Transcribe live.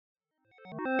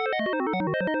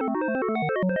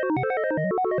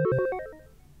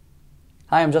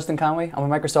Hi, I'm Justin Conway. I'm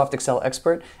a Microsoft Excel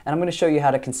expert, and I'm going to show you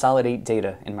how to consolidate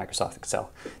data in Microsoft Excel.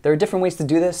 There are different ways to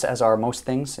do this, as are most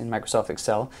things in Microsoft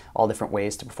Excel, all different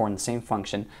ways to perform the same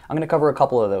function. I'm going to cover a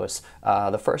couple of those.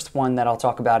 The first one that I'll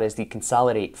talk about is the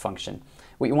Consolidate function.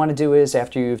 What you want to do is,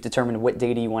 after you've determined what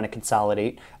data you want to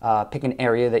consolidate, pick an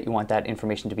area that you want that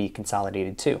information to be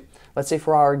consolidated to. Let's say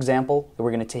for our example,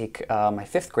 we're going to take my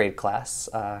 5th grade class,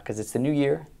 because it's the new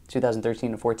year,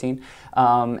 2013 and 14,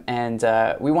 and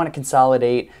we want to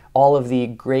consolidate all of the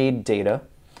grade data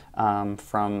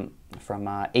from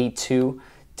A2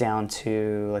 down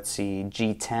to, let's see,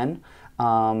 G10,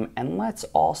 and let's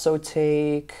also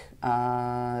take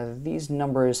these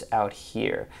numbers out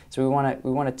here. So we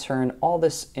want to turn all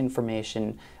this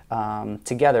information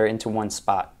together into one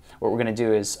spot. What we're going to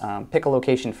do is pick a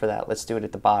location for that. Let's do it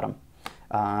at the bottom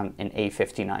in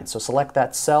A59. So select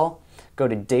that cell, go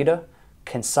to Data,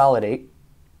 Consolidate,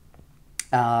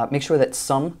 make sure that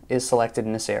Sum is selected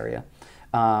in this area,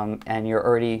 and you're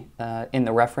already in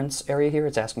the reference area here.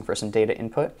 It's asking for some data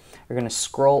input. You're going to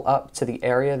scroll up to the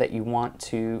area that you want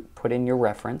to put in your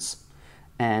reference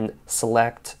and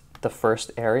select the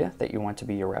first area that you want to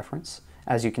be your reference.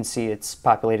 As you can see, it's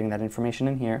populating that information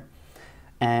in here,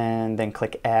 and then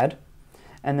click Add,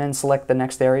 and then select the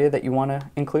next area that you want to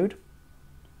include.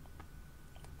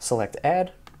 Select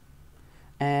Add.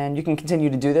 And you can continue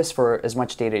to do this for as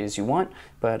much data as you want,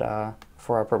 but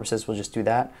for our purposes, we'll just do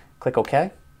that. Click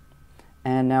OK.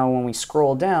 And now when we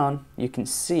scroll down, you can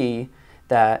see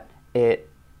that it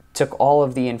took all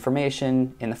of the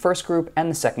information in the first group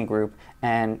and the second group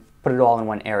and put it all in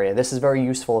one area. This is very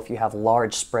useful if you have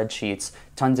large spreadsheets,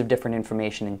 tons of different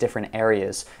information in different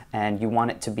areas, and you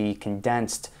want it to be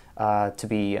condensed to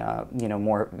be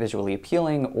more visually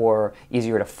appealing or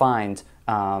easier to find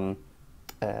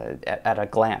at a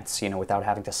glance, without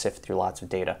having to sift through lots of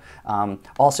data.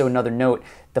 Also, another note,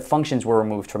 the functions were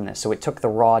removed from this, so it took the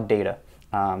raw data.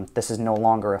 This is no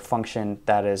longer a function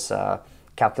that is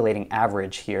calculating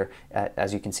average here,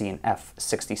 as you can see in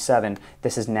F67.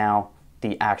 This is now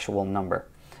the actual number,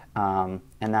 and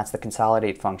that's the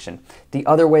consolidate function. The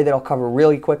other way that I'll cover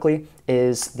really quickly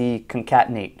is the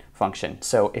concatenate function.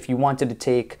 So if you wanted to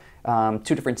take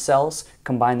two different cells,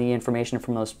 combine the information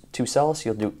from those two cells,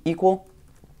 you'll do equal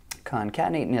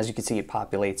concatenate, and as you can see, it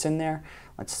populates in there.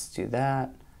 Let's do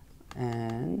that,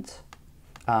 and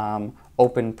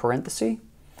open parenthesis,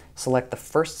 select the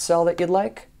first cell that you'd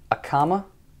like, a comma,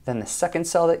 then the second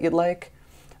cell that you'd like,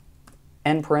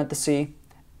 end parenthesis,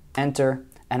 enter,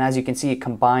 and as you can see, it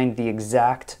combined the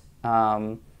exact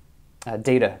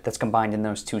data that's combined in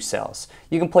those two cells.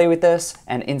 You can play with this,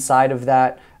 and inside of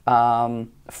that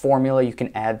formula, you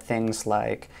can add things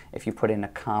like, if you put in a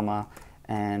comma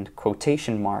and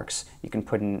quotation marks, you can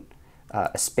put in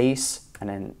a space and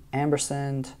an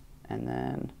ampersand and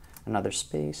then another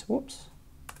space,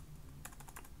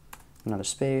 another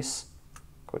space,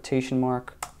 quotation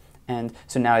mark. And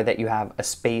so now that you have a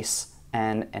space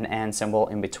and an and symbol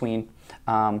in between,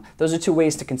 those are two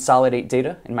ways to consolidate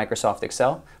data in Microsoft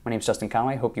Excel. My name is Justin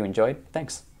Conway. Hope you enjoyed.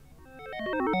 Thanks.